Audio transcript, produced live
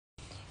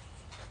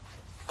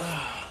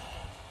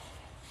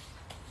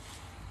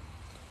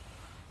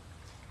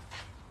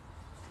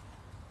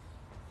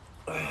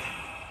Good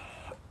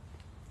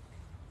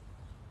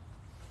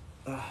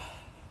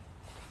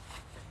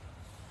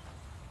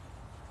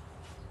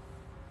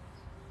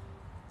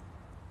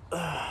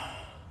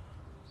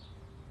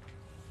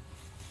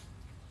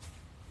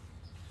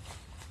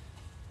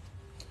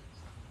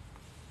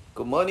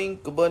morning,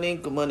 good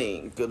morning, good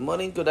morning, good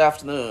morning, good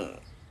afternoon,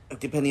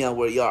 depending on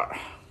where you are.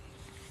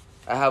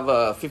 I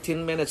have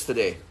 15 minutes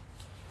today.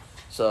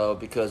 So,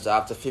 because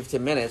after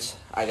 15 minutes,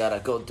 I gotta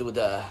go do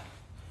the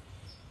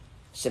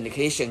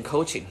syndication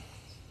coaching.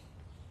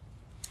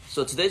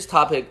 So, today's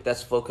topic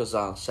that's focused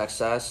on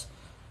success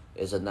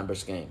is a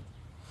numbers game.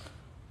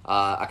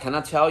 I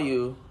cannot tell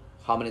you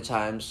how many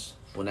times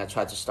when I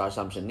try to start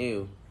something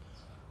new,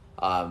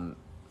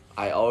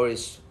 I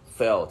always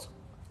failed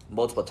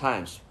multiple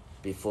times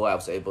before I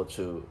was able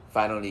to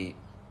finally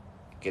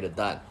get it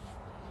done.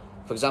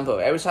 For example,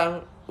 every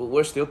time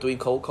we're still doing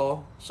cold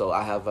call, so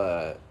I have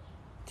a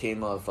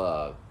team of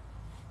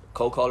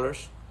cold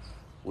callers.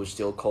 We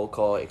still cold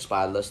call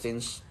expired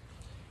listings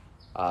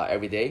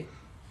every day.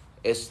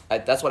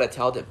 That's what I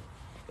tell them.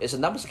 It's a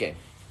numbers game.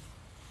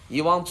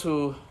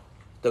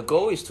 The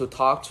goal is to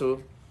talk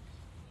to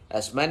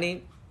as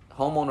many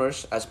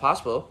homeowners as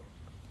possible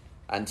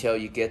until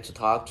you get to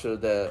talk to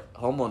the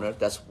homeowner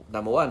that's,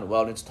 number one,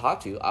 willing to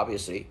talk to you,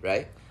 obviously,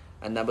 right?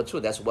 And number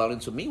two, that's willing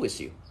to meet with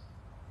you.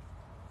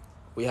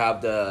 We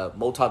have the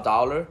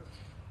multi-dollar.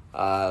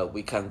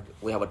 We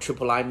have a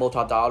triple line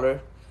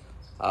multi-dollar.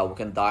 We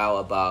can dial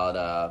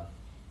about,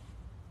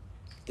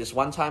 this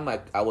one time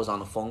I was on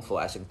the phone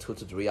for I think 2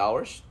 to 3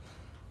 hours.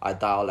 I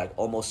dialed like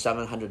almost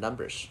 700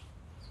 numbers.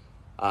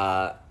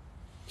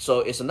 So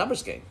it's a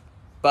numbers game.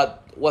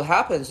 But what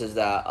happens is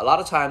that a lot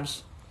of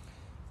times,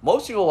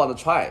 most people want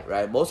to try it,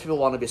 right? Most people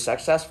want to be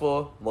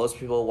successful. Most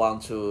people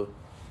want to,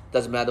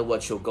 doesn't matter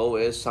what your goal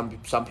is.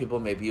 Some people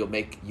maybe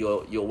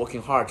you're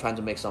working hard trying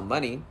to make some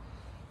money.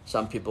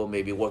 Some people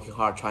may be working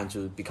hard trying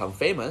to become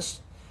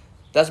famous.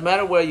 Doesn't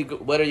matter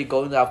whether you're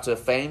going after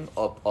fame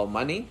or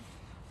money.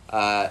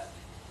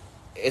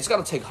 It's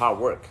gonna take hard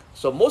work.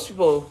 So most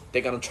people,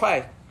 they're gonna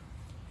try,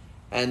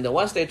 and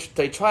once they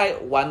try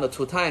 1 or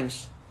 2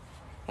 times,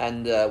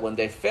 and when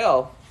they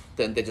fail,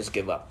 then they just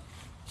give up.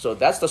 So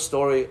that's the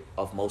story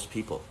of most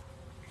people.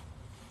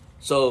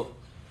 So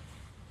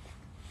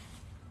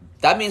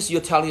that means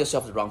you're telling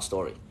yourself the wrong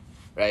story,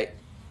 right?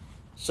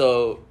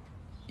 So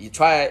you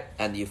try it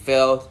and you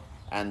failed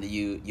and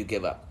you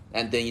give up.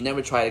 And then you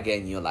never try it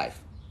again in your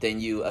life. Then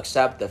you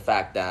accept the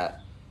fact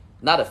that,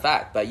 not a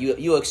fact, but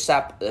you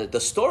accept the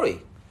story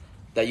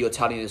that you're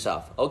telling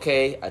yourself.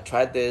 Okay, I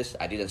tried this,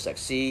 I didn't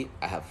succeed,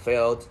 I have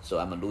failed, so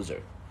I'm a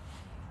loser.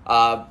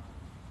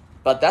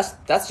 But that's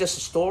just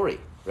a story,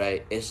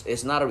 right?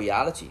 It's not a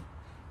reality.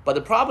 But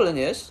the problem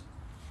is,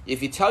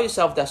 if you tell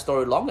yourself that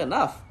story long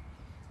enough,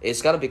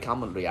 it's gonna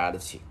become a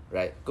reality,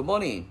 right? Good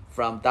morning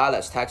from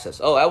Dallas,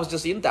 Texas. Oh, I was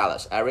just in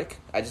Dallas, Eric.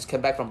 I just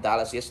came back from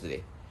Dallas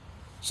yesterday.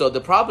 So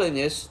the problem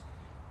is,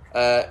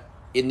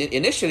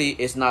 initially,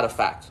 it's not a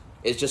fact.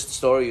 It's just a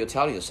story you're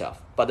telling yourself.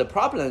 But the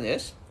problem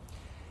is,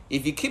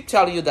 if you keep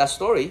telling yourself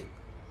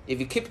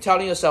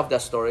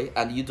that story,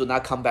 and you do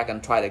not come back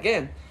and try it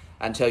again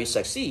until you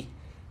succeed,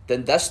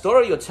 then that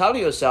story you're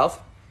telling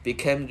yourself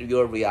became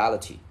your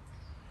reality.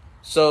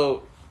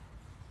 So,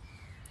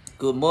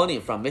 good morning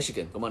from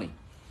Michigan. Good morning.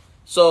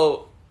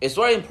 So it's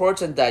very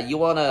important that you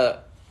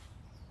wanna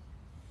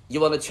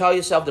tell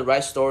yourself the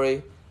right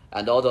story,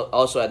 and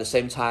also at the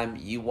same time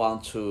you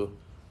want to,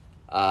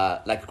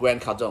 like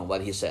Grant Cardone,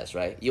 what he says,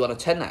 right? You want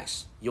to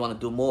 10x. You want to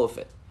do more of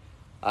it.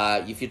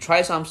 If you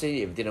try something,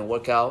 if it didn't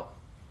work out,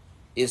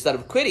 instead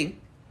of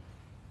quitting,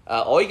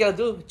 all you gotta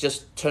do,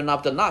 just turn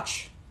up the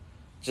notch.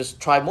 Just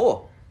try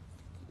more.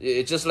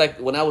 It's just like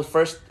when I was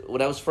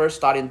first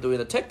starting doing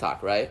the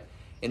TikTok, right?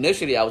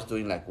 Initially, I was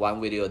doing like 1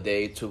 video a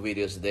day, 2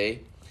 videos a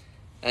day,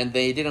 and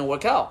then it didn't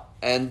work out.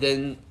 And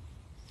then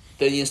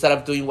instead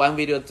of doing 1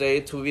 video a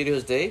day, 2 videos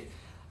a day,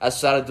 I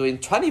started doing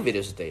 20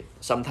 videos a day,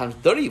 sometimes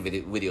 30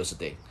 videos a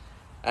day.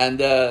 And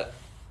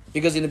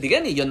because in the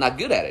beginning, you're not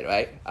good at it,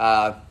 right?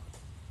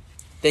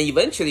 Then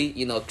eventually,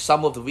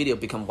 some of the video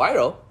become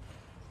viral,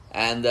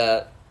 and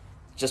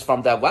just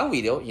from that one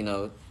video,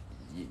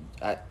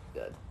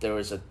 there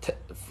was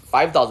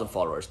 5,000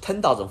 followers,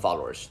 10,000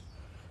 followers.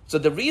 So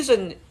the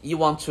reason you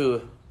want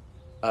to,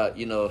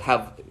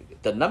 have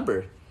the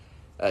number,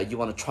 you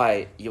want to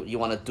try, you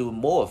want to do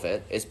more of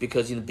it, is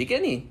because in the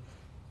beginning,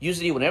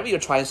 usually whenever you're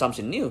trying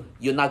something new,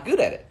 you're not good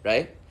at it,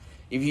 right?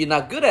 If you're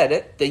not good at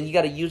it, then you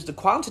got to use the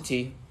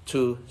quantity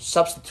to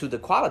substitute the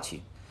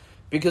quality,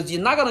 because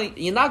you're not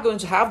going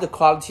to have the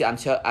quality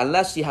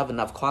unless you have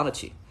enough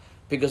quantity,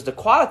 because the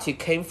quality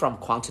came from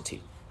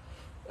quantity.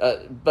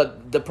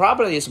 But the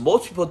problem is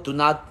most people do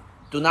not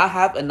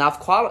have enough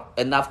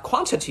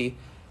quantity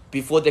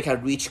before they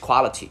can reach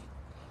quality.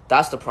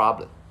 That's the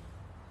problem.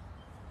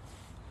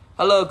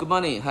 Hello, good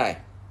morning.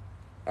 Hi.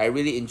 I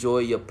really enjoy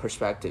your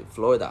perspective.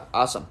 Florida,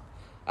 awesome.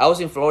 I was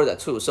in Florida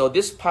too. So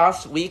this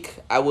past week,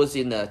 I was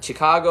in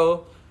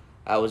Chicago,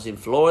 I was in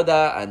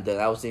Florida, and then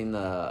I was in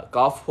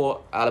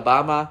Gulfport,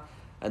 Alabama,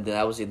 and then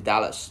I was in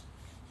Dallas.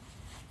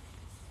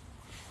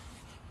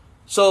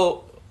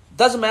 So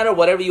doesn't matter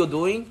whatever you're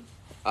doing,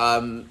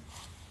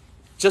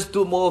 just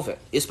do more of it,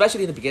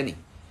 especially in the beginning.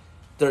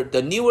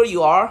 The newer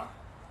you are,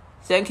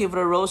 thank you for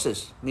the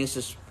roses,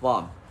 Mrs.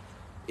 Vaughn.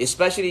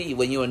 Especially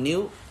when you are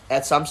new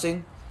at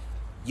something,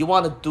 you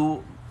want to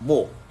do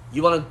more.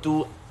 You want to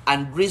do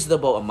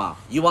unreasonable amount.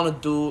 You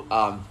want to do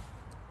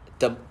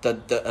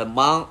the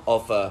amount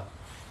of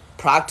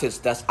practice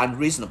that's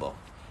unreasonable.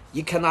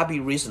 You cannot be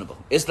reasonable.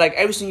 It's like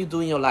everything you do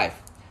in your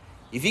life.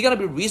 If you're gonna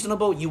be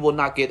reasonable, you will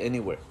not get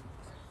anywhere.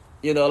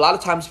 A lot of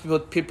times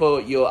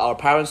our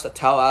parents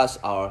tell us,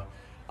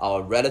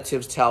 our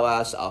relatives tell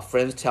us, our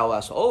friends tell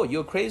us, oh,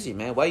 you're crazy,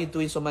 man. Why are you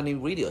doing so many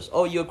videos?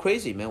 Oh, you're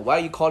crazy, man. Why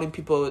are you calling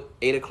people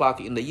 8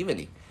 o'clock in the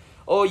evening?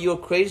 Oh, you're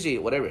crazy,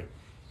 whatever.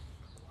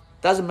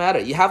 Doesn't matter.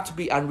 You have to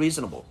be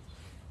unreasonable.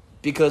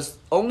 Because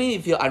only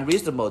if you're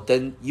unreasonable,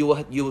 then you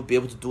will be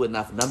able to do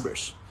enough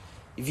numbers.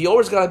 If you're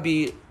always going to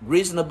be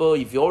reasonable,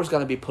 if you're always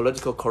going to be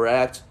political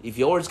correct, if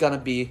you're always going to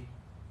be,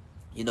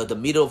 the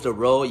middle of the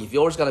road, if you're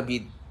always going to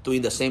be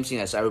doing the same thing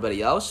as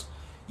everybody else,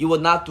 you will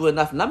not do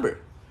enough number,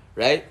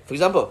 right? For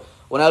example,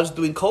 when I was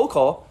doing cold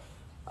call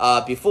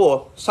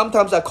before,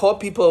 sometimes I called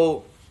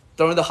people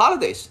during the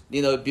holidays.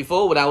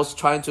 Before when I was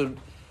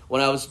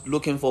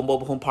looking for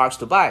mobile home parks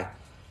to buy,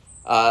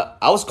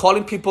 I was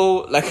calling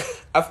people like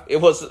it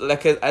was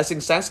like I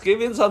think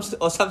Thanksgiving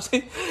or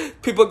something.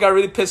 People got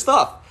really pissed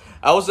off.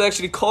 I was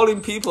actually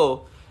calling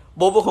people,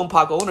 mobile home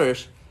park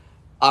owners,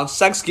 on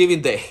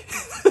Thanksgiving Day.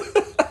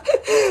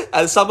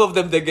 And some of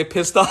them, they get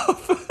pissed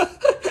off.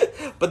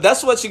 But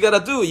that's what you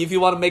gotta do if you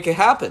want to make it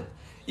happen.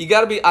 You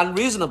gotta be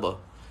unreasonable.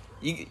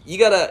 You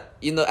gotta,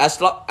 as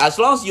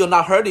long as you're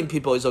not hurting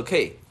people, it's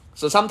okay.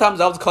 So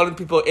sometimes I was calling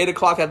people 8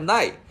 o'clock at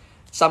night.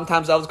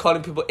 Sometimes I was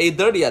calling people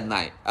 8:30 at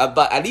night.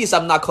 But at least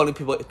I'm not calling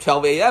people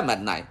 12 a.m.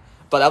 at night.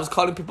 But I was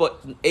calling people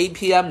 8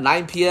 p.m.,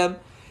 9 p.m.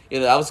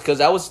 Because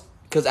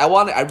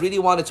I really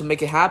wanted to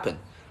make it happen.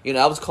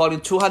 I was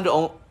calling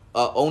 200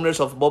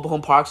 owners of mobile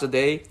home parks a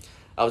day.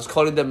 I was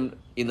calling them,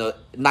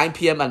 9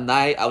 p.m. at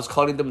night. I was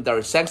calling them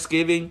during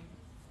Thanksgiving.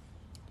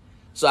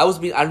 So I was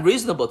being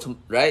unreasonable,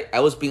 right? I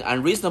was being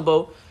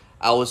unreasonable.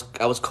 I was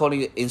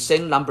calling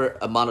insane number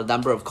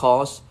of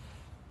calls.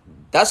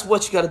 That's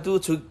what you got to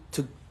do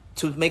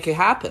to make it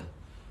happen,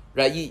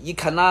 right? You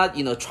cannot,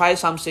 try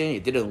something,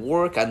 it didn't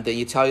work, and then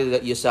you tell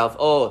yourself,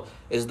 oh,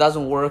 it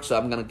doesn't work, so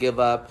I'm going to give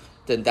up.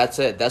 Then that's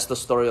it. That's the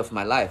story of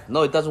my life.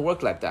 No, it doesn't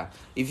work like that.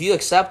 If you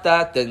accept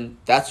that, then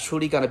that's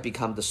truly going to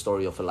become the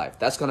story of your life.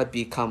 That's going to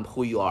become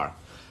who you are.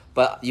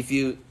 But if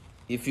you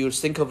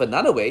think of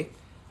another way,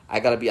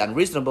 I got to be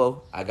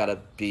unreasonable. I got to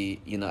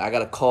be, I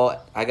got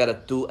to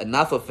do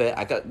enough of it.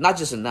 Not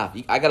just enough.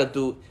 I got to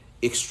do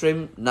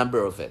extreme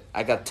number of it.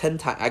 I got 10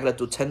 times. I got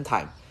to do 10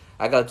 times.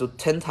 I got to do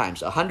 10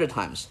 times, 100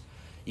 times.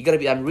 You got to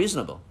be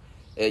unreasonable.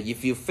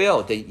 If you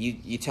fail, then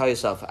you tell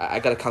yourself,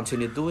 I got to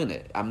continue doing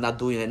it. I'm not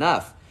doing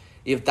enough.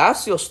 If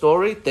that's your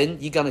story, then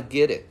you're going to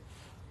get it.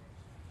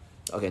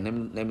 Okay, let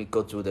me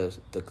go through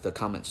the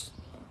comments.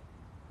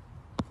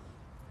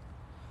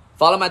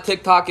 Follow my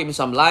TikTok, give me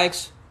some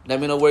likes. Let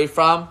me know where you're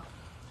from.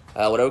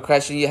 Whatever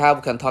question you have,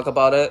 we can talk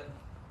about it.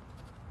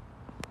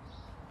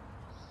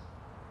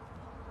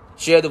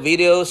 Share the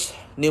videos.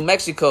 New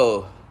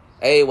Mexico.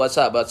 Hey, what's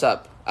up? What's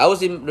up? I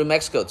was in New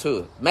Mexico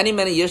too. Many,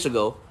 many years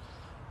ago.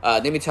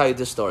 Let me tell you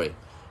this story.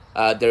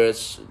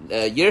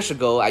 Years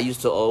ago, I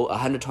used to owe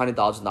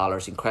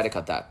 $120,000 in credit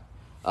card debt.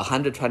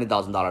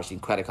 $120,000 in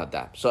credit card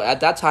debt. So at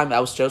that time, I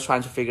was still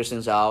trying to figure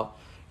things out.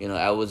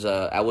 I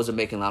wasn't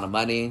making a lot of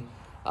money.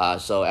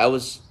 So I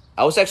was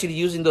actually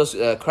using those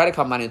credit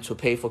card money to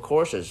pay for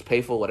courses,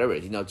 pay for whatever.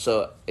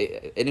 So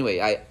anyway,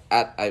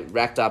 I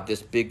racked up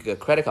this big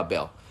credit card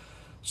bill.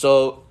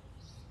 So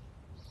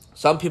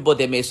some people,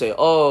 they may say,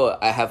 oh,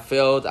 I have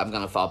failed, I'm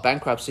gonna file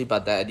bankruptcy,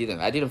 but I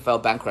didn't file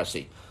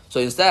bankruptcy. So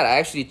instead, I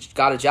actually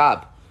got a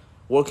job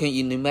working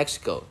in New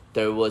Mexico.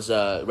 There was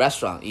a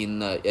restaurant,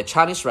 a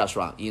Chinese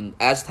restaurant in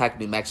Aztec,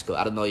 New Mexico.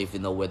 I don't know if you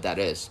know where that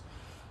is.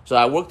 So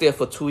I worked there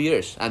for 2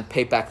 years and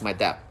paid back my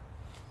debt.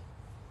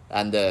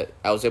 And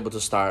I was able to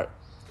start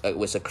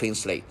with a clean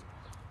slate.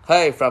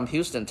 Hey, from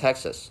Houston,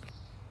 Texas.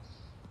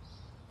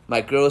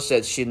 My girl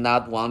said she's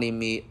not wanting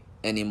me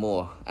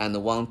anymore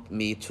and want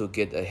me to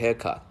get a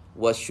haircut.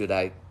 What should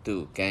I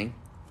do, gang?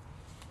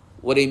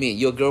 What do you mean?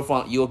 Your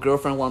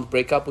girlfriend wants to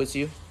break up with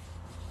you?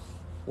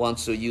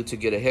 Wants you to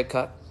get a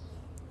haircut?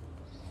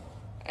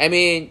 I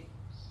mean,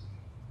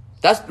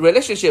 that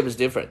relationship is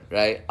different,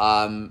 right?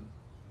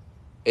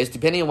 It's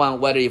depending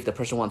on whether if the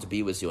person wants to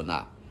be with you or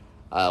not.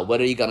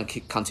 Whether you're gonna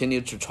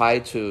continue to try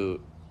to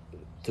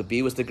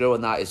be with the girl or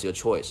not is your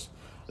choice.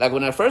 Like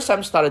when I first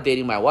time started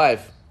dating my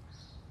wife,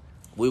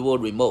 we were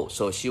remote.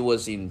 So she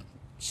was in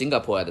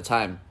Singapore at the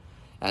time,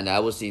 and I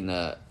was in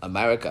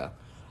America.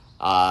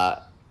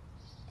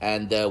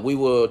 And we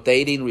were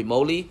dating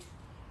remotely,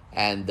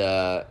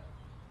 and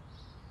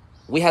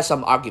we had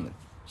some argument.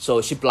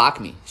 So she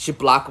blocked me. She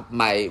blocked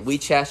my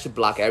WeChat. She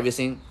blocked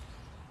everything.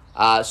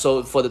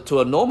 So to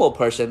a normal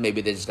person,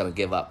 maybe they're just gonna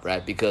give up,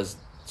 right? Because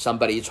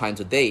somebody you're trying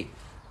to date,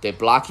 they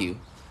block you,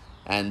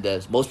 and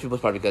most people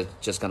probably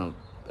just gonna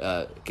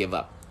give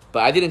up.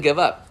 But I didn't give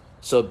up.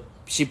 So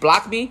she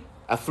blocked me.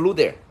 I flew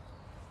there.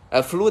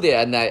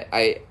 And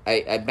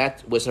I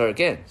met with her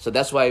again. So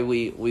that's why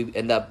we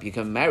end up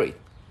becoming married.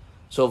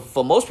 So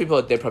for most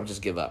people, they probably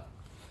just give up.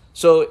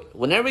 So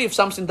whenever if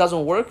something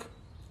doesn't work,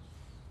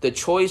 the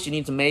choice you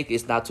need to make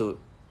is not to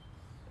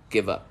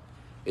give up.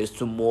 Is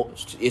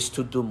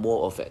to do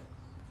more of it.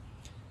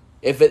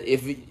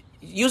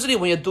 Usually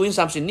when you're doing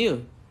something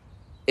new,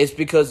 it's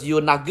because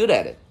you're not good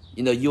at it.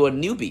 You're a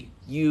newbie.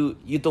 You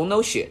don't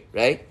know shit,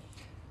 right?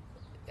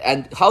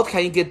 And how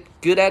can you get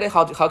good at it?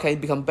 How can you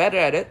become better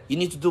at it? You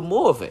need to do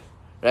more of it,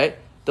 right?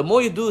 The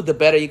more you do, the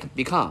better you can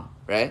become,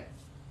 right?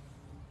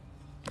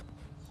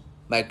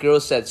 My girl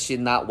said she's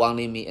not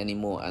wanting me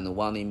anymore and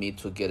wanting me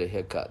to get a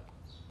haircut.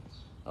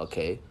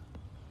 Okay.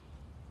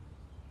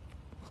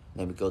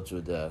 Let me go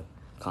through the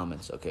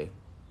comments, okay?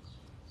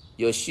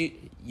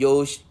 Yokisho,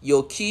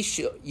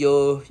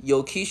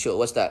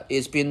 what's that?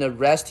 It's been a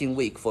resting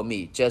week for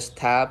me. Just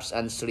tabs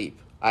and sleep.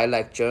 I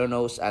like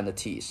journals and the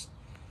teas.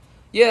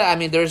 Yeah, I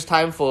mean, there's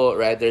time for,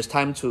 right? There's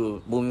time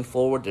to moving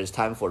forward. There's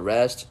time for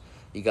rest.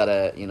 You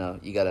gotta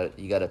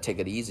take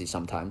it easy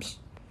sometimes.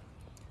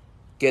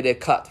 Get a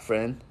cut,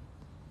 friend.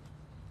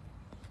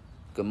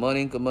 Good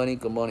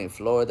morning,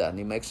 Florida,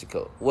 New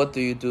Mexico. What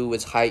do you do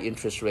with high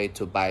interest rate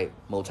to buy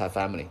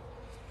multifamily?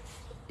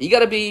 You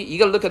gotta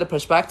look at the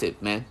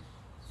perspective, man.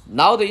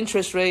 Now the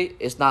interest rate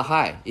is not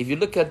high. If you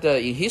look at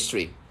in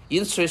history,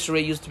 interest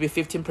rate used to be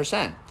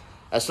 15%.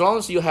 As long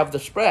as you have the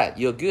spread,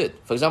 you're good.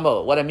 For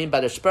example, what I mean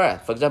by the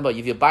spread, for example,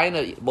 if you're buying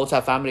a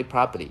multifamily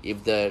property,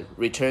 if the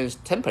return is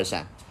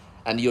 10%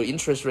 and your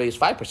interest rate is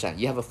 5%,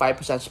 you have a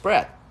 5%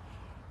 spread.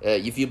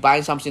 If you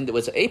buy something that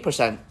was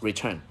 8%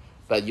 return,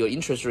 but your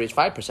interest rate is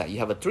 5%, you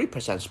have a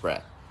 3%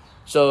 spread.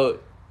 So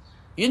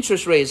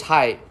interest rate is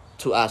high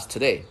to us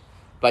today.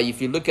 But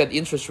if you look at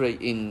interest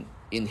rate in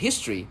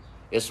history,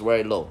 it's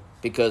very low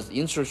because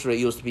interest rate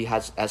used to be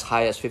as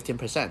high as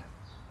 15%.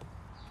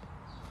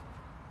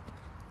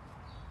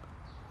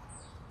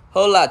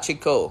 Hola,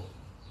 Chico.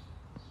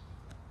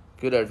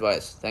 Good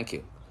advice. Thank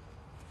you.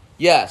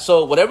 Yeah,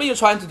 so whatever you're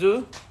trying to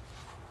do,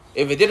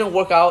 if it didn't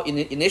work out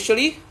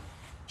initially,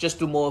 just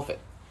do more of it.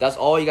 That's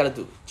all you got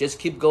to do. Just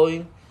keep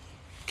going.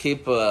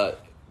 Keep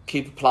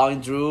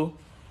plowing through.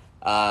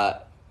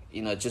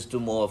 Just do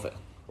more of it.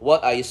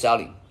 What are you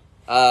selling?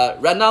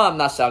 Right now, I'm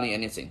not selling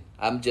anything.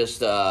 I'm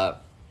just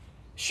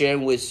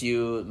sharing with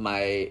you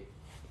my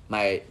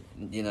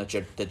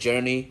the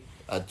journey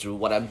through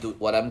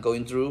what I'm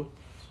going through.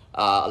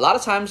 A lot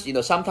of times,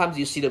 sometimes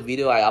you see the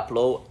video I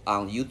upload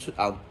on YouTube,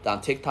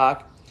 on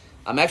TikTok.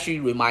 I'm actually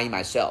reminding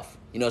myself.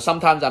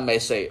 Sometimes I may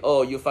say,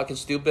 "Oh, you fucking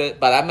stupid,"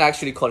 but I'm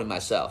actually calling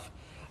myself.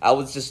 I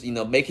was just,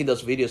 making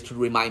those videos to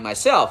remind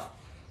myself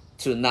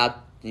to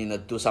not,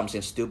 do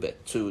something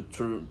stupid. To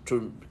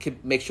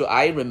make sure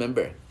I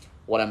remember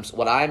what I'm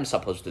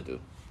supposed to do.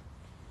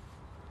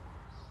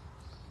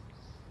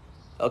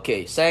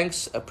 Okay,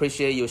 thanks.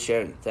 Appreciate you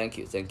sharing. Thank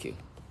you.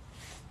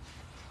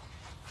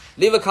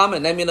 Leave a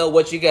comment. Let me know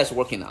what you guys are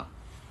working on.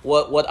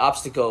 What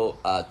obstacle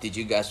did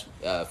you guys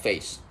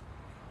face?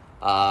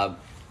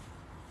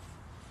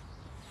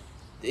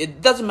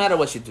 It doesn't matter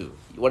what you do.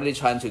 Whether you're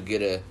trying to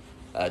get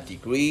a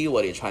degree,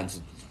 whether you're trying to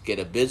get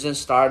a business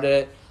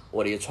started,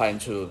 whether you're trying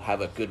to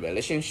have a good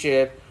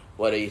relationship,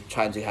 whether you're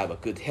trying to have a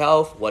good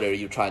health, whether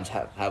you're trying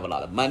to have a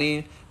lot of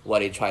money,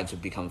 whether you're trying to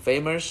become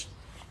famous.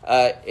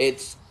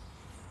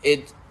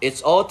 It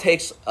all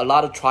takes a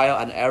lot of trial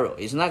and error.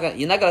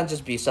 You're not gonna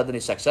just be suddenly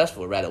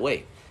successful right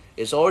away.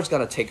 It's always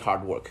gonna take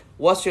hard work.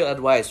 What's your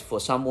advice for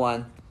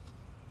someone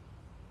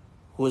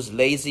who's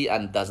lazy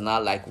and does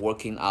not like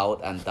working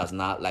out and does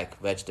not like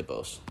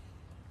vegetables?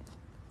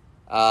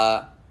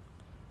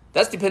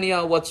 That's depending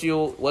on what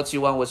you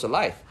want with your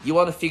life. You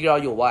want to figure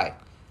out your why.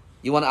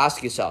 You want to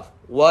ask yourself,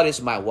 what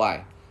is my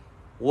why?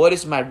 What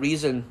is my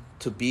reason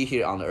to be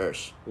here on the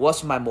earth?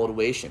 What's my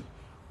motivation?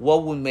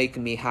 What would make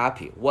me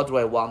happy? What do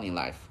I want in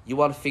life? You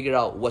want to figure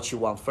out what you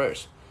want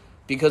first.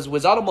 Because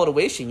without a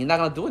motivation, you're not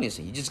going to do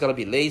anything. You're just going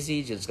to be lazy.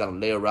 You're just going to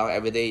lay around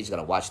every day. You're just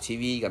going to watch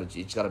TV. You're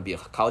just going to be a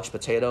couch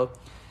potato.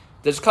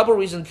 There's a couple of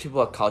reasons people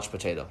are couch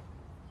potato.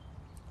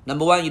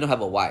 Number one, you don't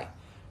have a why.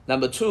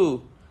 Number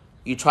two,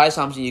 you try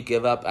something, you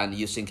give up, and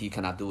you think you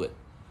cannot do it.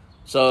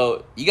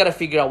 So you got to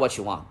figure out what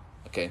you want,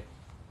 okay?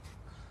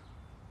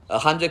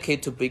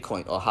 100K to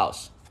Bitcoin or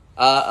house.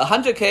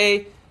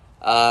 100K,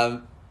 I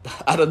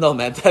don't know,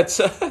 man.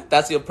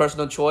 That's your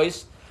personal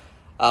choice.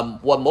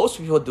 What most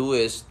people do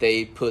is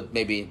they put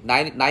maybe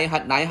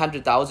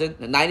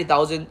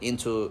 90,000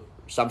 into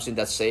something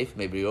that's safe,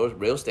 maybe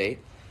real estate,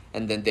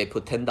 and then they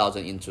put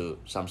 10,000 into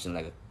something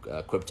like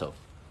crypto,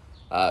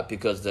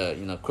 because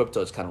the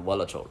crypto is kind of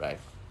volatile, right?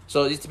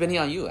 So it's depending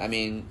on you. I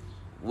mean,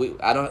 we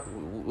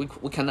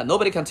cannot.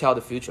 Nobody can tell the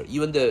future.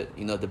 Even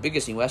the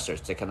biggest investors,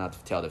 they cannot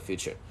tell the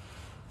future.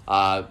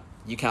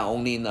 You can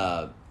only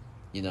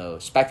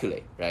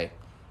speculate, right?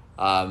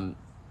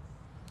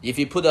 If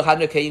you put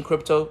 100K in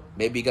crypto,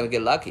 maybe you're gonna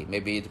get lucky.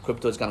 Maybe the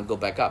crypto is gonna go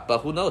back up, but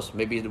who knows?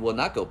 Maybe it will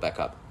not go back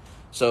up.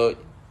 So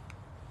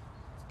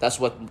that's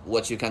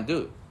what you can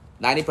do.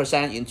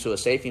 90% into a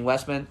safe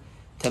investment,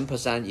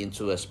 10%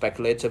 into a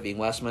speculative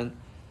investment,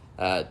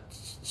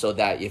 so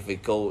that if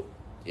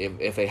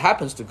it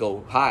happens to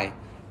go high,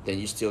 then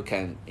you still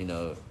can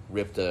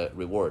reap the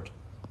reward.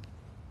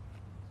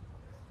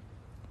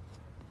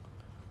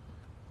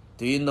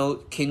 Do you know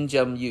Kim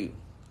Jong-un?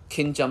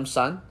 Kim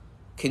Jong-sun?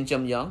 Kim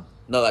Jong-young?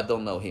 No, I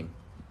don't know him.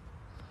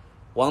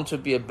 Want to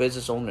be a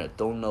business owner,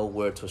 don't know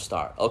where to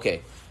start.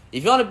 Okay,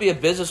 if you want to be a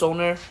business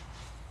owner,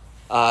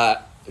 a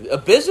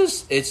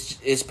business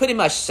is pretty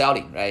much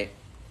selling, right?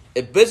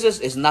 A business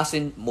is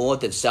nothing more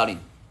than selling.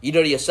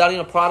 Either you're selling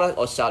a product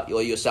or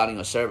you're selling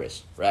a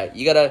service, right?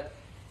 You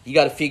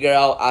gotta figure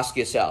out, ask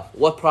yourself,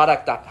 what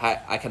product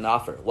I can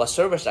offer, what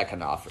service I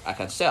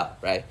can sell,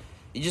 right?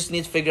 You just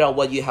need to figure out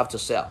what you have to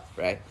sell,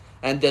 right?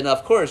 And then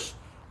of course,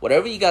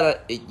 whatever you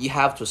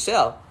have to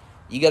sell,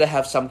 you gotta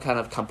have some kind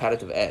of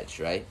competitive edge,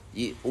 right?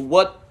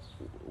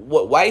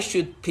 Why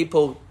should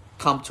people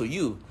come to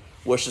you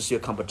versus your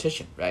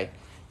competition, right?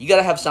 You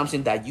gotta have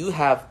something that you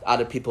have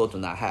other people do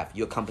not have,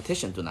 your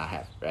competition do not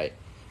have, right?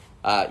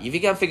 If you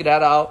can figure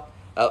that out,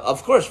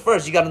 of course,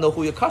 first you gotta know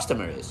who your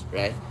customer is,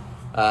 right?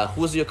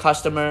 Who's your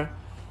customer?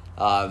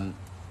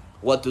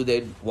 What do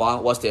they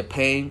want? What's their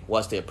pain?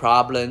 What's their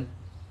problem?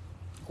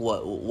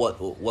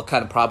 What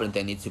kind of problem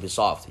they need to be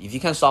solved? If you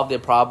can solve their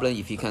problem,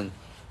 if you can,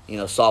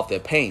 solve their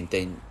pain,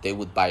 then they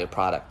would buy your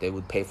product. They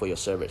would pay for your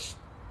service.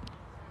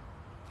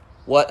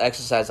 What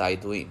exercise are you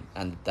doing,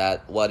 and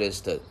what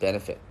is the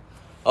benefit?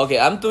 Okay,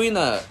 I'm doing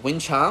a Wing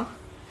Chun.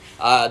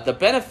 The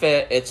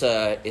benefit it's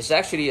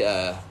actually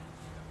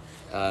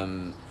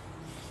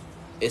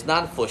it's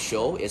not for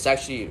show. It's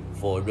actually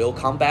for real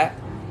combat.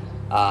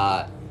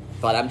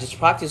 But I'm just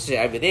practicing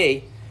every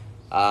day.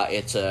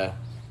 It's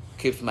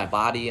keeps my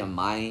body and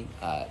mind,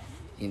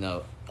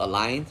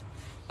 aligned.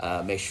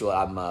 Make sure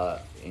I'm,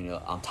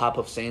 on top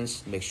of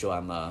things. Make sure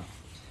I'm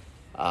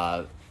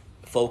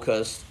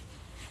focused.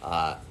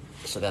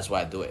 So that's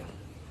why I do it.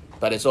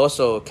 But it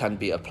also can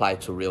be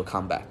applied to real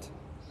combat.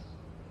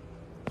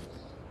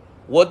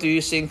 What do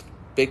you think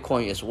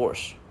Bitcoin is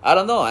worth? I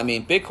don't know. I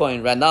mean,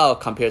 Bitcoin right now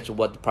compared to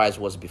what the price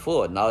was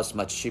before, now it's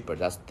much cheaper.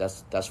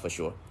 That's for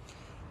sure.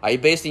 Are you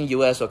based in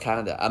US or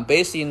Canada? I'm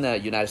based in the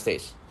United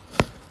States.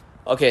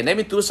 Okay, let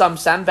me do some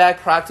sandbag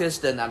practice.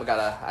 Then okay,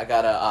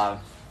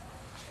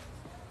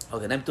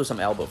 let me do some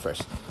elbow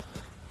first.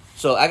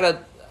 So I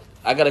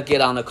gotta get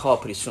on the call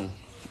pretty soon.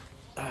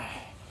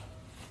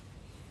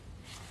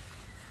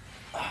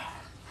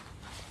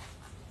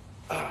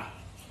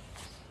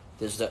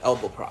 This is the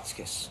elbow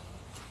practice.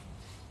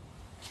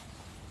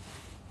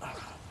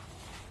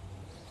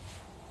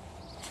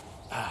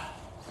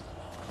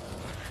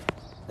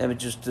 Let me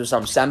just do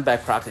some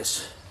sandbag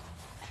practice.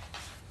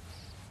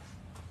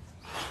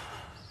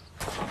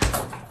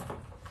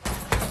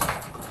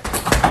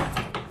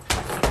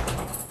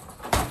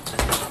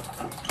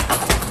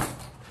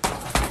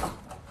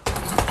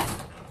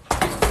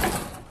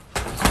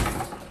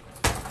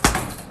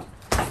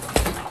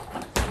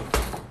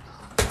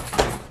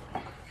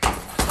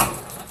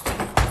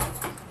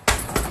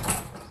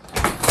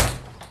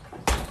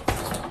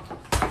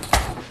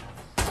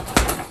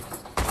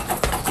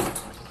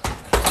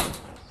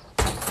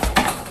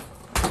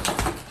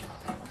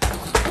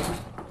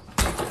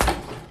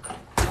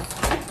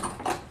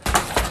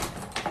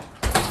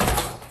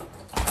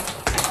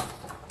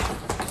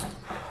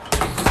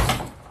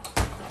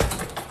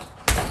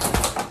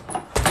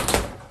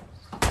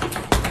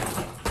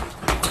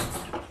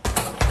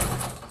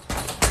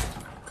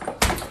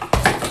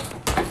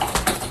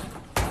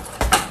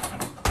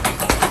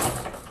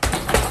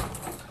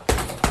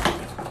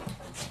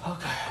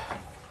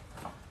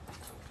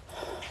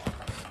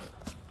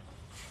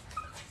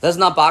 That's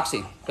not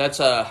boxing. That's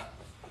I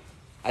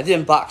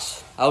didn't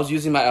box. I was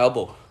using my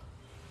elbow.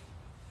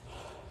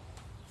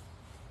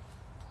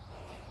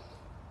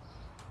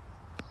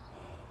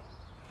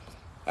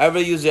 Ever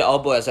use your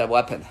elbow as a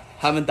weapon?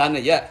 Haven't done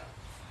it yet,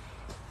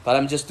 but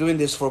I'm just doing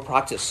this for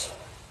practice.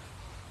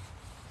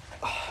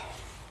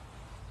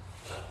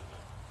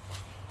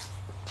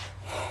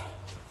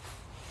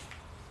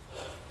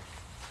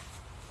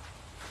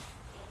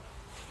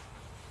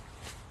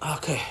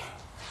 Okay.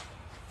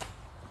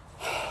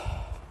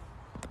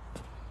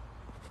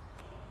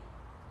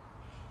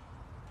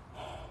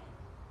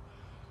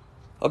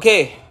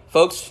 Okay,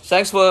 folks,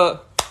 thanks for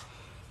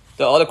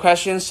all the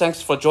questions.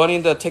 Thanks for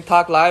joining the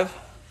TikTok live.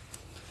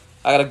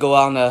 I gotta go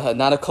on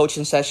another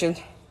coaching session.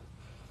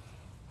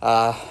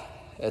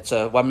 It's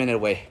 1 minute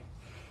away.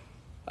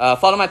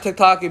 Follow my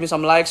TikTok, give me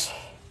some likes,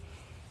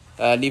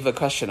 leave a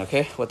question,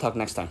 okay? We'll talk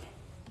next time.